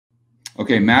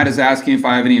Okay, Matt is asking if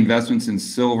I have any investments in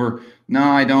silver. No,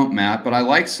 I don't, Matt, but I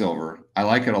like silver. I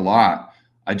like it a lot.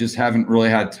 I just haven't really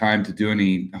had time to do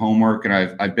any homework, and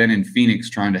I've been in Phoenix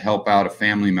trying to help out a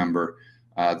family member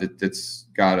that's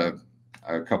got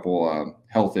a couple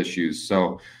health issues.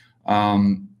 So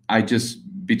I just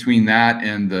between that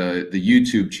and the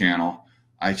YouTube channel,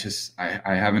 I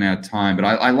haven't had time. But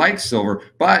I like silver.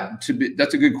 But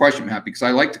that's a good question, Matt, because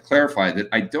I like to clarify that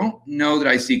I don't know that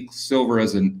I see silver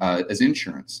as as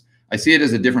insurance. I see it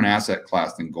as a different asset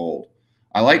class than gold.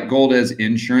 I like gold as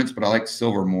insurance, but I like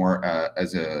silver more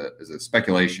as a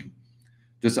speculation.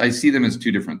 Just I see them as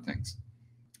two different things.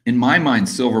 In my mind,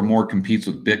 silver more competes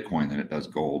with Bitcoin than it does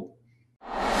gold.